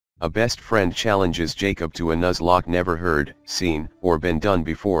A best friend challenges Jacob to a Nuzlocke never heard, seen, or been done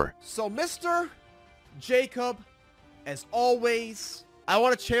before. So Mr. Jacob, as always, I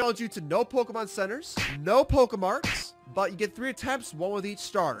want to challenge you to no Pokemon Centers, no Pokemon Marts, but you get 3 attempts, 1 with each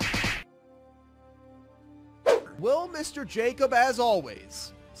starter. Will Mr. Jacob, as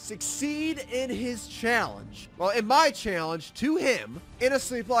always, succeed in his challenge? Well, in my challenge to him in a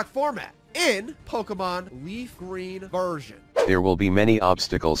Sleeplocke format, in Pokemon Leaf Green version. There will be many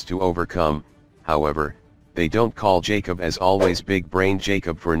obstacles to overcome, however, they don't call Jacob as always Big Brain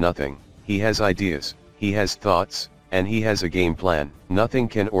Jacob for nothing. He has ideas, he has thoughts, and he has a game plan. Nothing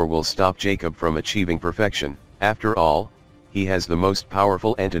can or will stop Jacob from achieving perfection. After all, he has the most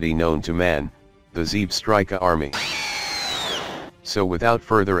powerful entity known to man, the Zebstrika army. So without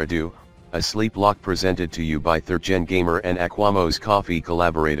further ado, a Sleeplocke presented to you by ThirdGenGamer and Aquamos Coffee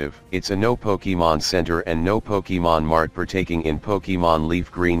Collaborative. It's a no Pokemon Center and no Pokemon Mart partaking in Pokemon Leaf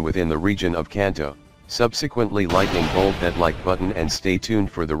Green within the region of Kanto. Subsequently lightning bolt that like button and stay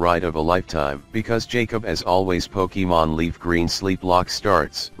tuned for the ride of a lifetime. Because Jacob as always Pokemon Leaf Green Sleeplocke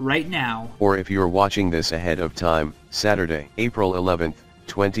starts right now. Or if you're watching this ahead of time, Saturday, April 11th,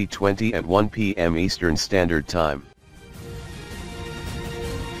 2020 at 1 p.m. Eastern Standard Time.